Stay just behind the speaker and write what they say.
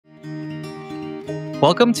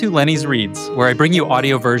Welcome to Lenny's Reads, where I bring you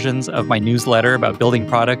audio versions of my newsletter about building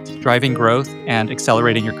product, driving growth, and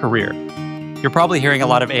accelerating your career. You're probably hearing a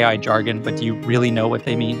lot of AI jargon, but do you really know what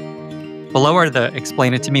they mean? Below are the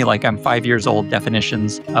explain it to me like I'm 5 years old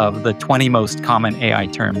definitions of the 20 most common AI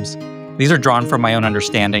terms. These are drawn from my own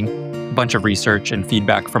understanding, a bunch of research, and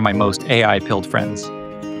feedback from my most AI-pilled friends.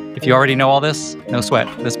 If you already know all this, no sweat,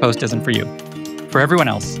 this post isn't for you. For everyone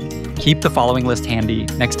else, keep the following list handy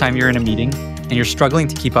next time you're in a meeting and you're struggling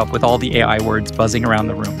to keep up with all the AI words buzzing around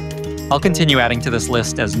the room. I'll continue adding to this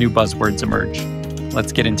list as new buzzwords emerge.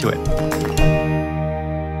 Let's get into it.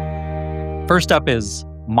 First up is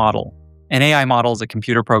model. An AI model is a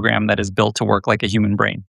computer program that is built to work like a human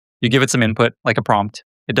brain. You give it some input, like a prompt,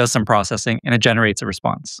 it does some processing, and it generates a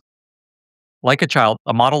response. Like a child,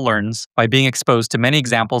 a model learns by being exposed to many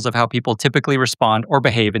examples of how people typically respond or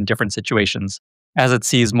behave in different situations. As it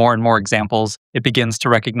sees more and more examples, it begins to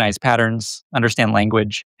recognize patterns, understand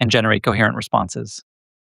language, and generate coherent responses.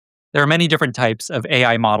 There are many different types of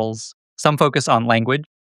AI models. Some focus on language,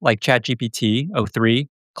 like ChatGPT o3,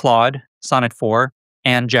 Claude, Sonnet 4,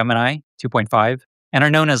 and Gemini 2.5, and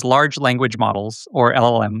are known as large language models, or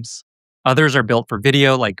LLMs. Others are built for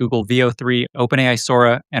video, like Google VO3, OpenAI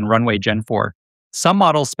Sora, and Runway Gen 4. Some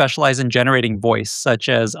models specialize in generating voice, such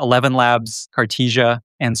as 11 Labs, Cartesia,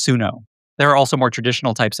 and Suno. There are also more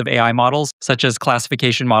traditional types of AI models, such as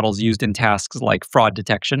classification models used in tasks like fraud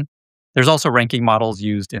detection. There's also ranking models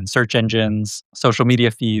used in search engines, social media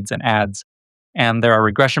feeds, and ads. And there are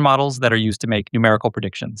regression models that are used to make numerical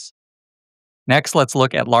predictions. Next, let's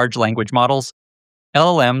look at large language models.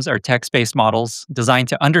 LLMs are text-based models designed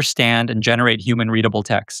to understand and generate human-readable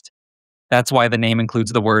text. That's why the name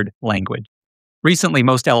includes the word language. Recently,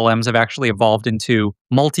 most LLMs have actually evolved into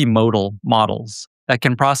multimodal models that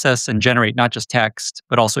can process and generate not just text,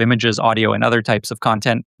 but also images, audio, and other types of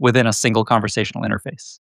content within a single conversational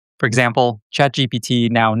interface. For example, ChatGPT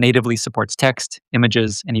now natively supports text,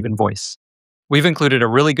 images, and even voice. We've included a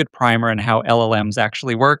really good primer on how LLMs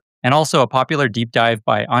actually work, and also a popular deep dive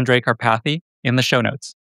by Andrej Karpathy in the show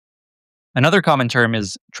notes. Another common term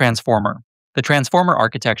is transformer. The transformer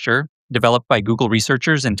architecture, developed by Google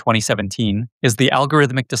researchers in 2017, is the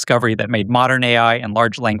algorithmic discovery that made modern AI and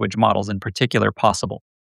large language models in particular possible.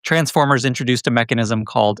 Transformers introduced a mechanism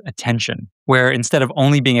called attention, where instead of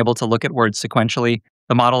only being able to look at words sequentially,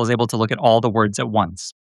 the model is able to look at all the words at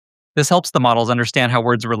once. This helps the models understand how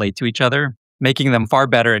words relate to each other, making them far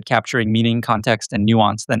better at capturing meaning, context, and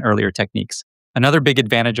nuance than earlier techniques. Another big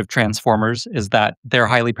advantage of transformers is that they're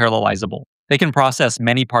highly parallelizable. They can process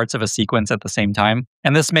many parts of a sequence at the same time,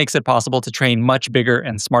 and this makes it possible to train much bigger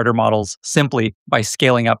and smarter models simply by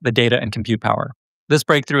scaling up the data and compute power. This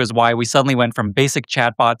breakthrough is why we suddenly went from basic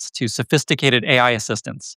chatbots to sophisticated AI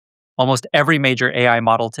assistants. Almost every major AI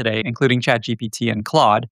model today, including ChatGPT and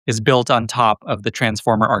Claude, is built on top of the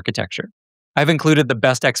transformer architecture. I've included the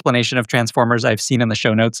best explanation of transformers I've seen in the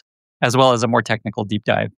show notes, as well as a more technical deep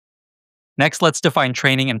dive. Next, let's define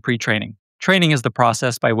training and pre-training. Training is the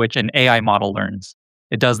process by which an AI model learns.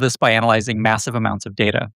 It does this by analyzing massive amounts of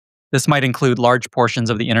data. This might include large portions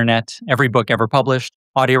of the internet, every book ever published,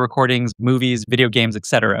 audio recordings, movies, video games,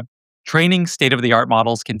 etc. Training state-of-the-art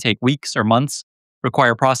models can take weeks or months,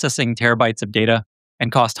 require processing terabytes of data,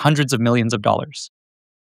 and cost hundreds of millions of dollars.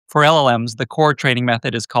 For LLMs, the core training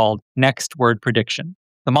method is called next word prediction.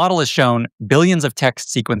 The model is shown billions of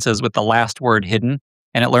text sequences with the last word hidden,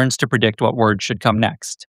 and it learns to predict what word should come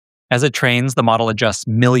next. As it trains, the model adjusts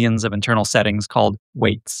millions of internal settings called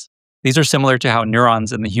weights. These are similar to how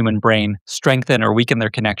neurons in the human brain strengthen or weaken their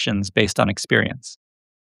connections based on experience.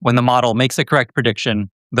 When the model makes a correct prediction,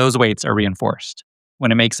 those weights are reinforced.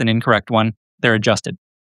 When it makes an incorrect one, they're adjusted.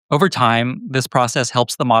 Over time, this process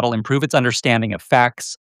helps the model improve its understanding of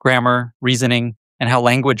facts, grammar, reasoning, and how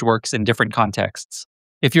language works in different contexts.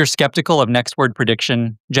 If you're skeptical of next word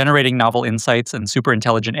prediction, generating novel insights, and super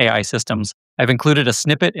intelligent AI systems, I've included a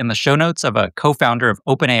snippet in the show notes of a co-founder of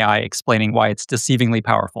OpenAI explaining why it's deceivingly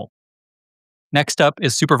powerful. Next up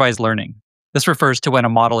is supervised learning. This refers to when a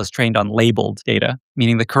model is trained on labeled data,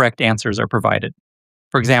 meaning the correct answers are provided.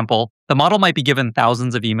 For example, the model might be given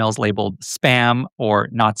thousands of emails labeled spam or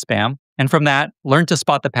not spam, and from that, learn to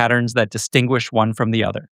spot the patterns that distinguish one from the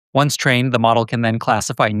other. Once trained, the model can then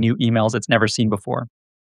classify new emails it's never seen before.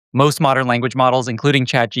 Most modern language models, including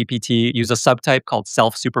ChatGPT, use a subtype called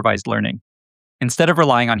self-supervised learning. Instead of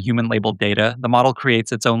relying on human-labeled data, the model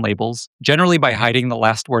creates its own labels, generally by hiding the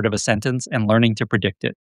last word of a sentence and learning to predict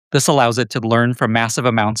it. This allows it to learn from massive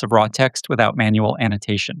amounts of raw text without manual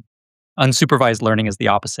annotation. Unsupervised learning is the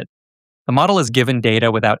opposite. The model is given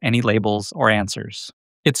data without any labels or answers.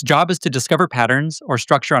 Its job is to discover patterns or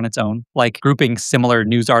structure on its own, like grouping similar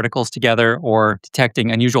news articles together or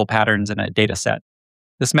detecting unusual patterns in a data set.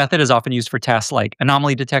 This method is often used for tasks like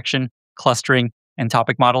anomaly detection, clustering, and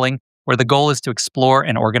topic modeling, where the goal is to explore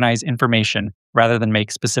and organize information rather than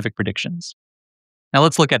make specific predictions. Now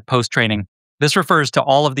let's look at post-training. This refers to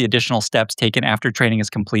all of the additional steps taken after training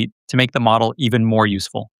is complete to make the model even more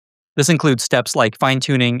useful. This includes steps like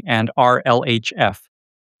fine-tuning and RLHF.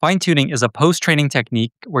 Fine-tuning is a post-training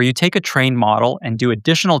technique where you take a trained model and do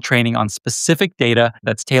additional training on specific data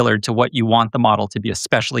that's tailored to what you want the model to be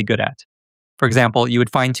especially good at. For example, you would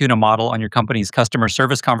fine-tune a model on your company's customer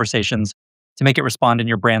service conversations to make it respond in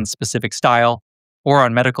your brand's specific style, or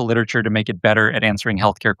on medical literature to make it better at answering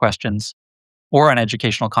healthcare questions, or on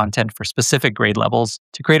educational content for specific grade levels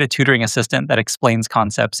to create a tutoring assistant that explains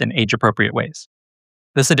concepts in age-appropriate ways.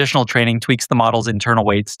 This additional training tweaks the model's internal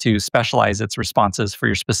weights to specialize its responses for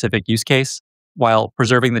your specific use case, while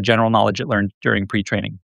preserving the general knowledge it learned during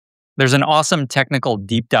pre-training. There's an awesome technical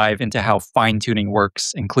deep dive into how fine-tuning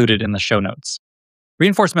works included in the show notes.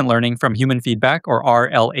 Reinforcement learning from human feedback, or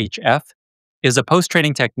RLHF, is a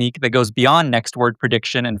post-training technique that goes beyond next word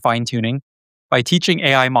prediction and fine-tuning by teaching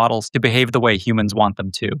AI models to behave the way humans want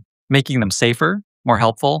them to, making them safer, more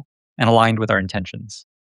helpful, and aligned with our intentions.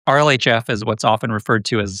 RLHF is what's often referred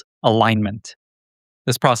to as alignment.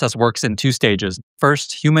 This process works in two stages.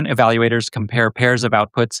 First, human evaluators compare pairs of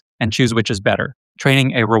outputs and choose which is better,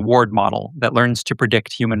 training a reward model that learns to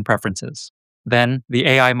predict human preferences. Then, the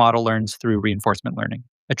AI model learns through reinforcement learning,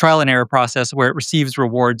 a trial and error process where it receives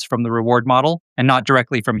rewards from the reward model and not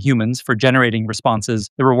directly from humans for generating responses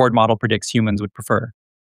the reward model predicts humans would prefer.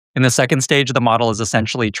 In the second stage, the model is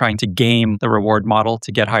essentially trying to game the reward model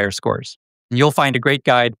to get higher scores. You'll find a great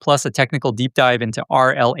guide plus a technical deep dive into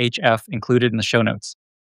RLHF included in the show notes.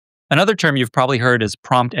 Another term you've probably heard is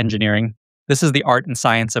prompt engineering. This is the art and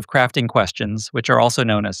science of crafting questions, which are also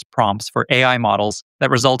known as prompts for AI models that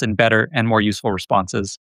result in better and more useful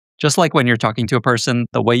responses. Just like when you're talking to a person,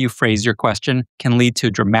 the way you phrase your question can lead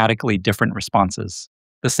to dramatically different responses.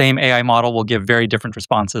 The same AI model will give very different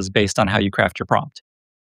responses based on how you craft your prompt.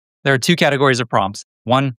 There are two categories of prompts.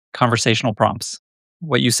 One, conversational prompts,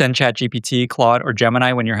 what you send ChatGPT, Claude, or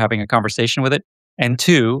Gemini when you're having a conversation with it. And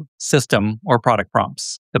two, system or product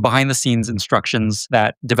prompts, the behind-the-scenes instructions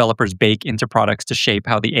that developers bake into products to shape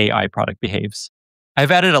how the AI product behaves.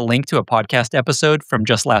 I've added a link to a podcast episode from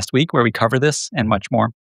just last week where we cover this and much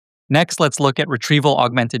more. Next, let's look at retrieval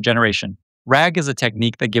augmented generation. RAG is a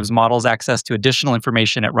technique that gives models access to additional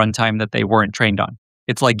information at runtime that they weren't trained on.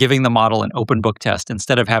 It's like giving the model an open book test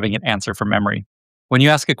instead of having it answer from memory. When you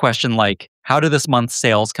ask a question like, how do this month's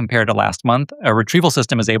sales compare to last month? A retrieval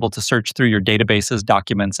system is able to search through your databases,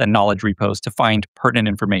 documents, and knowledge repos to find pertinent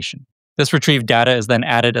information. This retrieved data is then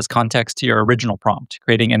added as context to your original prompt,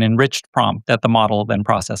 creating an enriched prompt that the model then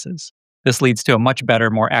processes. This leads to a much better,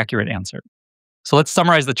 more accurate answer. So let's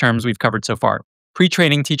summarize the terms we've covered so far.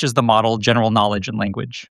 Pre-training teaches the model general knowledge and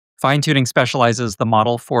language. Fine-tuning specializes the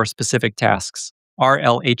model for specific tasks.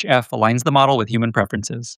 RLHF aligns the model with human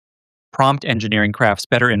preferences. Prompt engineering crafts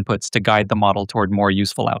better inputs to guide the model toward more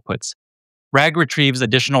useful outputs. RAG retrieves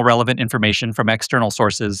additional relevant information from external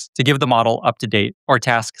sources to give the model up-to-date or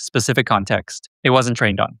task-specific context it wasn't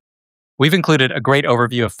trained on. We've included a great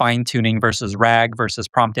overview of fine-tuning versus RAG versus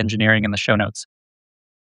prompt engineering in the show notes.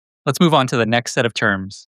 Let's move on to the next set of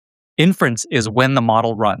terms. Inference is when the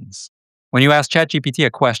model runs. When you ask ChatGPT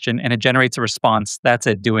a question and it generates a response, that's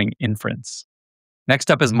it doing inference.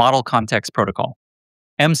 Next up is Model Context Protocol.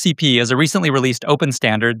 MCP is a recently released open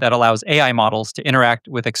standard that allows AI models to interact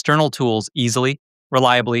with external tools easily,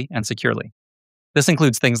 reliably, and securely. This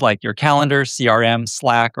includes things like your calendar, CRM,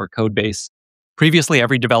 Slack, or Codebase. Previously,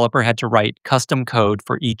 every developer had to write custom code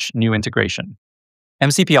for each new integration.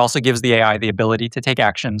 MCP also gives the AI the ability to take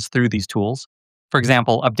actions through these tools. For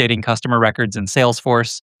example, updating customer records in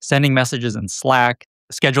Salesforce, sending messages in Slack,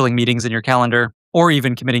 scheduling meetings in your calendar, or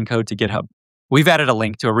even committing code to GitHub. We've added a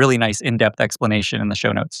link to a really nice in-depth explanation in the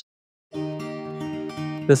show notes.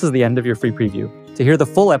 This is the end of your free preview. To hear the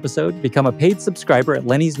full episode, become a paid subscriber at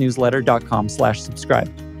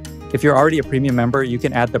lennysnewsletter.com/subscribe. If you're already a premium member, you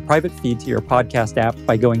can add the private feed to your podcast app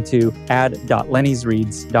by going to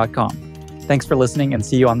add.lennysreads.com. Thanks for listening and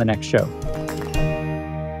see you on the next show.